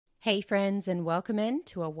Hey friends, and welcome in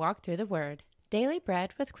to a walk through the Word, Daily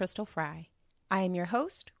Bread with Crystal Fry. I am your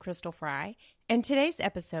host, Crystal Fry, and today's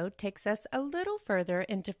episode takes us a little further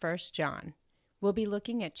into 1 John. We'll be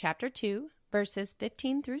looking at chapter 2, verses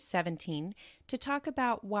 15 through 17, to talk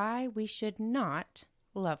about why we should not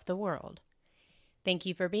love the world. Thank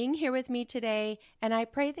you for being here with me today, and I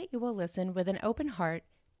pray that you will listen with an open heart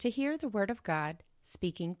to hear the Word of God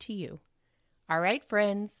speaking to you. All right,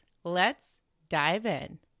 friends, let's dive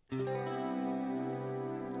in.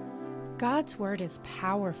 God's Word is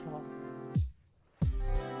powerful.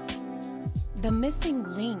 The missing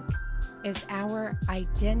link is our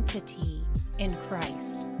identity in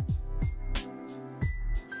Christ.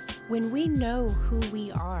 When we know who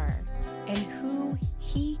we are and who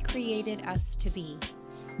He created us to be,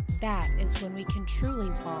 that is when we can truly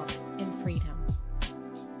walk in freedom.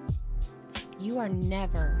 You are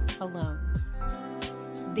never alone.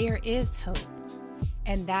 There is hope,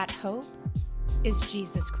 and that hope is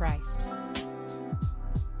Jesus Christ.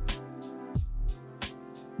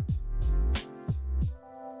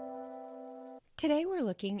 Today we're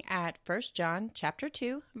looking at 1 John chapter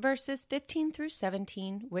 2, verses 15 through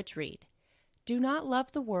 17, which read, "Do not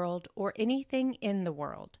love the world or anything in the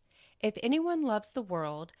world. If anyone loves the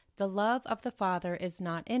world, the love of the Father is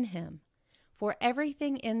not in him. For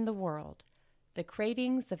everything in the world, the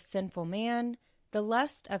cravings of sinful man, the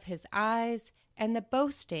lust of his eyes, and the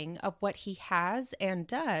boasting of what he has and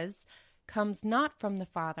does, comes not from the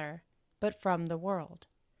Father, but from the world.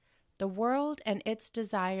 The world and its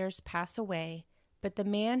desires pass away, but the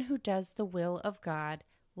man who does the will of God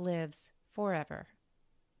lives forever."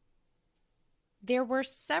 There were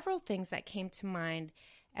several things that came to mind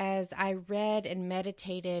as I read and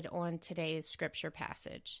meditated on today's scripture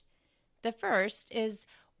passage. The first is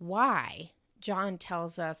why John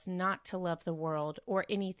tells us not to love the world or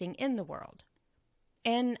anything in the world.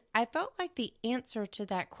 And I felt like the answer to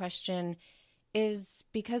that question is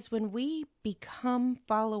because when we become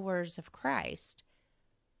followers of Christ,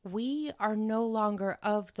 we are no longer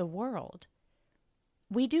of the world.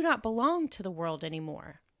 We do not belong to the world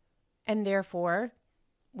anymore, and therefore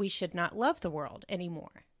we should not love the world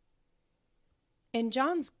anymore. In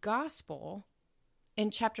John's Gospel, in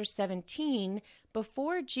chapter 17,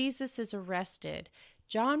 before Jesus is arrested,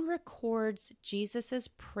 John records Jesus'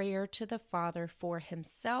 prayer to the Father for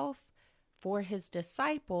himself, for his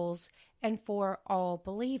disciples, and for all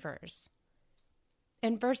believers.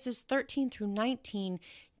 In verses 13 through 19,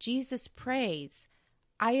 Jesus prays,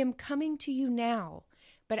 "I am coming to you now,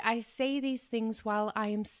 but I say these things while I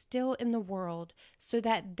am still in the world, so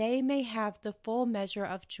that they may have the full measure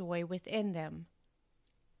of joy within them.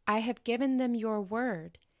 I have given them your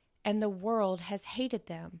word, and the world has hated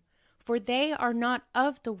them, for they are not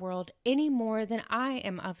of the world any more than I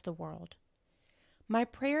am of the world. My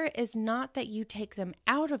prayer is not that you take them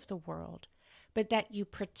out of the world, but that you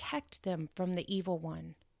protect them from the evil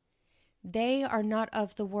one. They are not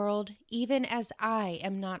of the world, even as I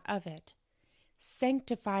am not of it.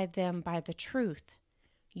 Sanctify them by the truth.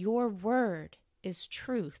 Your word is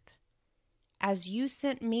truth. As you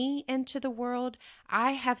sent me into the world,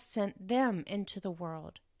 I have sent them into the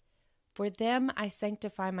world. For them I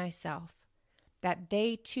sanctify myself, that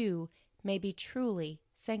they too may be truly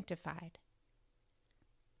sanctified."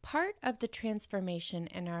 Part of the transformation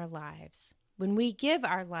in our lives, when we give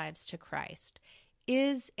our lives to Christ,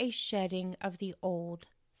 is a shedding of the old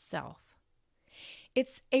self.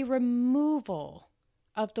 It's a removal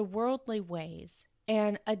of the worldly ways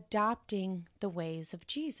and adopting the ways of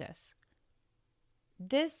Jesus.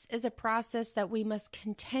 This is a process that we must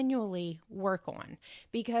continually work on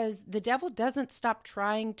because the devil doesn't stop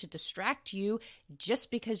trying to distract you just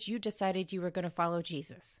because you decided you were going to follow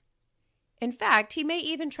Jesus. In fact, he may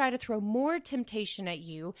even try to throw more temptation at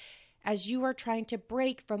you as you are trying to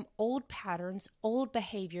break from old patterns, old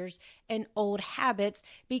behaviors, and old habits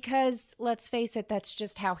because, let's face it, that's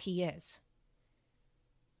just how he is.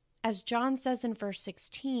 As John says in verse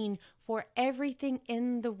 16, "For everything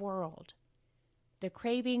in the world, the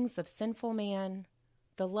cravings of sinful man,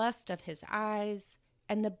 the lust of his eyes,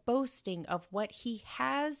 and the boasting of what he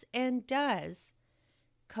has and does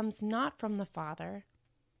comes not from the Father,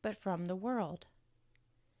 but from the world."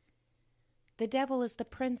 The devil is the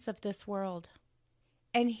prince of this world,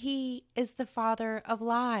 and he is the father of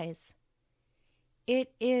lies.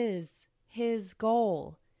 It is his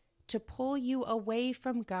goal to pull you away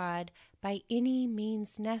from God by any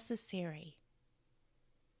means necessary.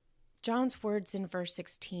 John's words in verse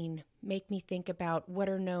 16 make me think about what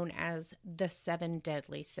are known as the 7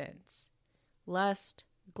 deadly sins: lust,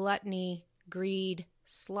 gluttony, greed,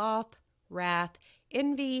 sloth, wrath,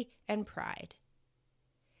 envy, and pride.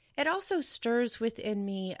 It also stirs within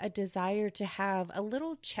me a desire to have a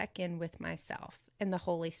little check-in with myself and the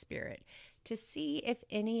Holy Spirit to see if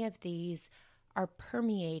any of these are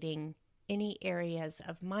permeating any areas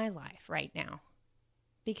of my life right now.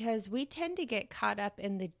 Because we tend to get caught up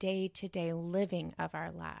in the day-to-day living of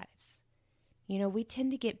our lives. We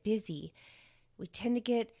tend to get busy. We tend to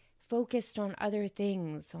get focused on other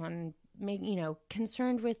things, on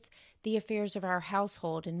concerned with the affairs of our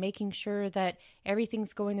household and making sure that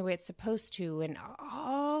everything's going the way it's supposed to and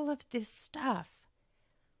all of this stuff.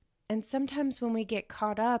 And sometimes when we get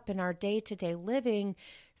caught up in our day-to-day living,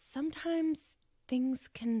 sometimes things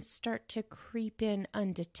can start to creep in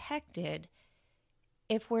undetected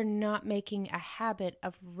if we're not making a habit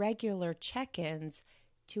of regular check-ins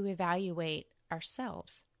to evaluate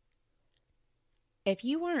ourselves. If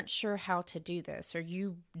you aren't sure how to do this or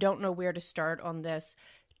you don't know where to start on this,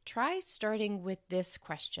 try starting with this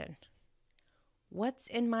question. What's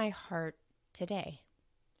in my heart today?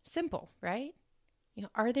 Simple, right?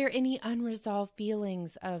 Are there any unresolved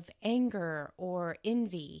feelings of anger or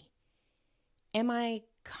envy? Am I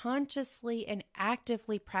consciously and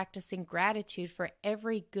actively practicing gratitude for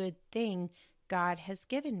every good thing God has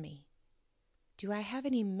given me? Do I have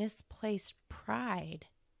any misplaced pride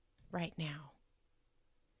right now?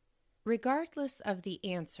 Regardless of the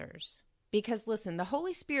answers, because listen, the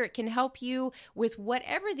Holy Spirit can help you with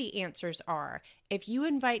whatever the answers are if you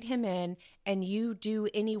invite him in and you do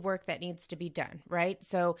any work that needs to be done, right?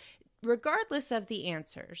 So regardless of the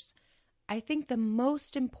answers, I think the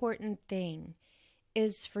most important thing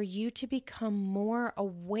is for you to become more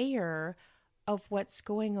aware of what's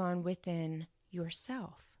going on within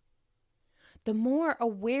yourself. The more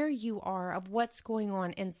aware you are of what's going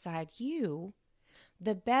on inside you,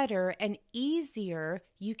 the better and easier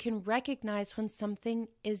you can recognize when something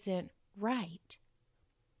isn't right.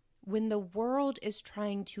 When the world is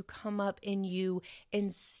trying to come up in you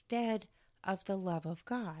instead of the love of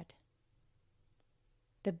God.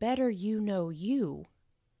 The better you know you,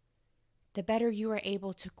 the better you are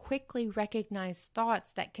able to quickly recognize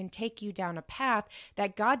thoughts that can take you down a path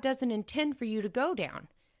that God doesn't intend for you to go down.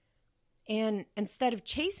 And instead of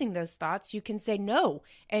chasing those thoughts, you can say no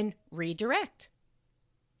and redirect.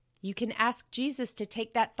 You can ask Jesus to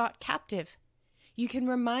take that thought captive. You can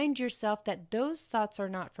remind yourself that those thoughts are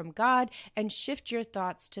not from God and shift your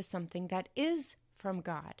thoughts to something that is from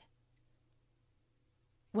God.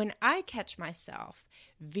 When I catch myself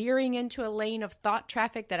veering into a lane of thought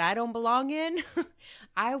traffic that I don't belong in,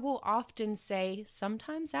 I will often say,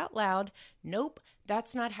 sometimes out loud, nope,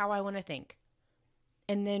 that's not how I want to think.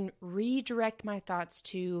 And then redirect my thoughts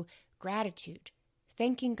to gratitude,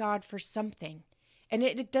 thanking God for something. And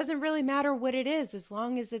it doesn't really matter what it is, as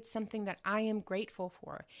long as it's something that I am grateful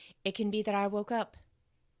for. It can be that I woke up.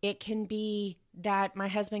 It can be that my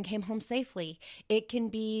husband came home safely. It can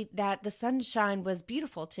be that the sunshine was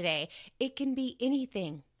beautiful today. It can be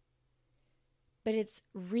anything. But it's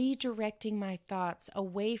redirecting my thoughts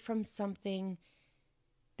away from something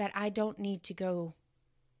that I don't need to go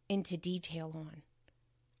into detail on.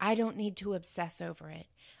 I don't need to obsess over it.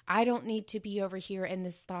 I don't need to be over here in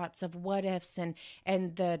these thoughts of what ifs and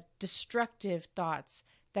the destructive thoughts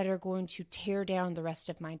that are going to tear down the rest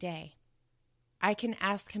of my day. I can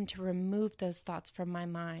ask him to remove those thoughts from my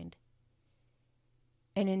mind.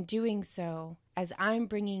 And in doing so, as I'm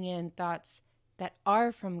bringing in thoughts that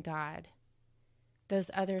are from God, those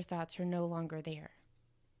other thoughts are no longer there.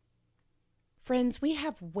 Friends, we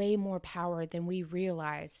have way more power than we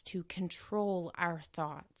realize to control our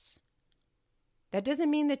thoughts. That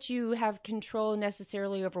doesn't mean that you have control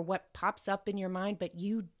necessarily over what pops up in your mind, but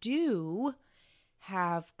you do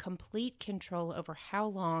have complete control over how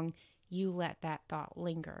long you let that thought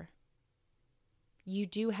linger. You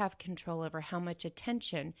do have control over how much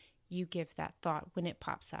attention you give that thought when it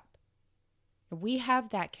pops up. We have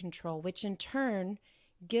that control, which in turn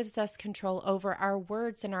gives us control over our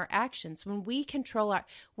words and our actions. When we control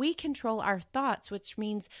our thoughts, which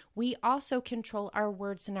means we also control our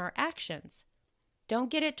words and our actions.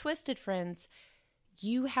 Don't get it twisted, friends.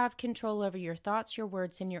 You have control over your thoughts, your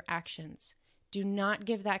words, and your actions. Do not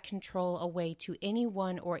give that control away to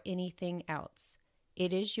anyone or anything else.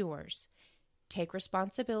 It is yours. Take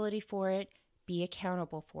responsibility for it. Be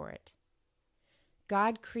accountable for it.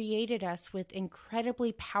 God created us with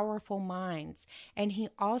incredibly powerful minds, and He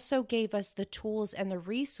also gave us the tools and the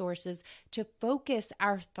resources to focus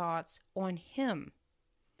our thoughts on Him,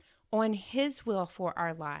 on His will for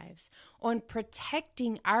our lives, on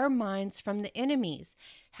protecting our minds from the enemies.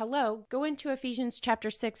 Hello, go into Ephesians chapter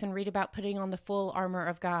 6 and read about putting on the full armor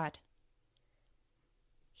of God.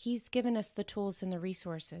 He's given us the tools and the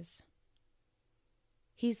resources.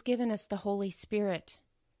 He's given us the Holy Spirit,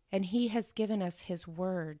 and He has given us His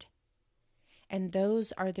Word. And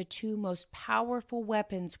those are the two most powerful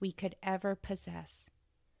weapons we could ever possess.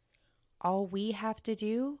 All we have to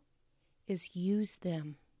do is use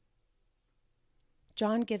them.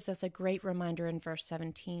 John gives us a great reminder in verse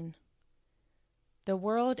 17. The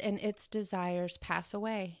world and its desires pass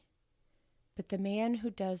away, but the man who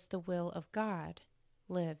does the will of God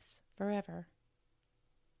lives forever.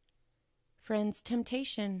 Friends,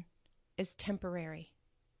 temptation is temporary.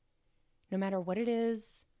 No matter what it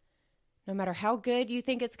is, no matter how good you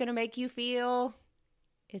think it's going to make you feel,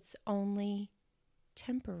 it's only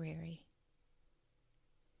temporary.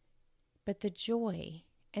 But the joy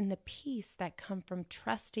and the peace that come from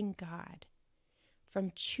trusting God,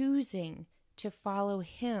 from choosing to follow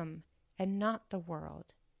Him and not the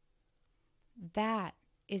world, that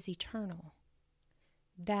is eternal.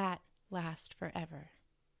 That lasts forever.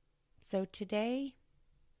 So today,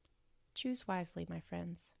 choose wisely, my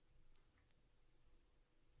friends.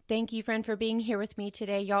 Thank you, friend, for being here with me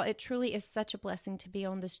today. Y'all, it truly is such a blessing to be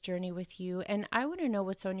on this journey with you, and I want to know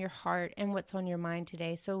what's on your heart and what's on your mind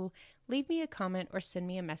today, so leave me a comment or send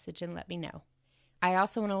me a message and let me know. I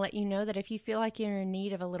also want to let you know that if you feel like you're in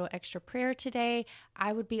need of a little extra prayer today,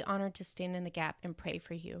 I would be honored to stand in the gap and pray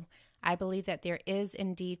for you. I believe that there is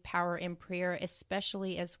indeed power in prayer,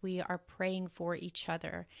 especially as we are praying for each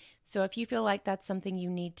other. So if you feel like that's something you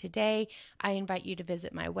need today, I invite you to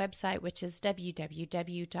visit my website, which is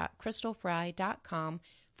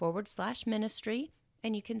www.crystalfry.com/ministry,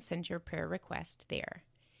 and you can send your prayer request there.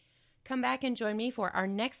 Come back and join me for our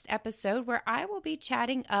next episode, where I will be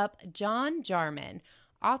chatting up John Jarman,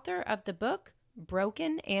 author of the book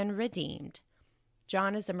Broken and Redeemed.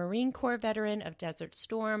 John is a Marine Corps veteran of Desert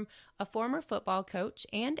Storm, a former football coach,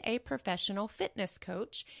 and a professional fitness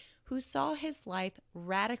coach who saw his life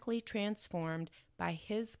radically transformed by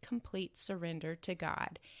his complete surrender to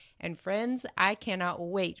God. And friends, I cannot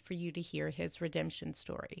wait for you to hear his redemption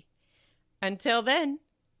story. Until then.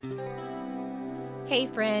 Hey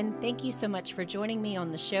friend, thank you so much for joining me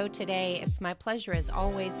on the show today. It's my pleasure as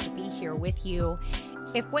always to be here with you.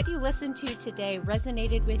 If what you listened to today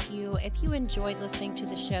resonated with you, if you enjoyed listening to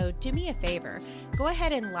the show, do me a favor. Go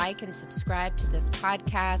ahead and like and subscribe to this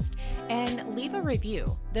podcast and leave a review.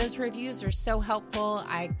 Those reviews are so helpful.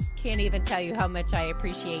 I can't even tell you how much I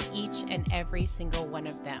appreciate each and every single one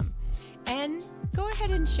of them. And go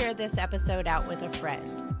ahead and share this episode out with a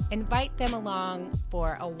friend. Invite them along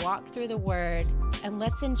for a walk through the Word, and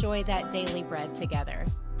let's enjoy that daily bread together.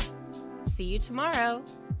 See you tomorrow.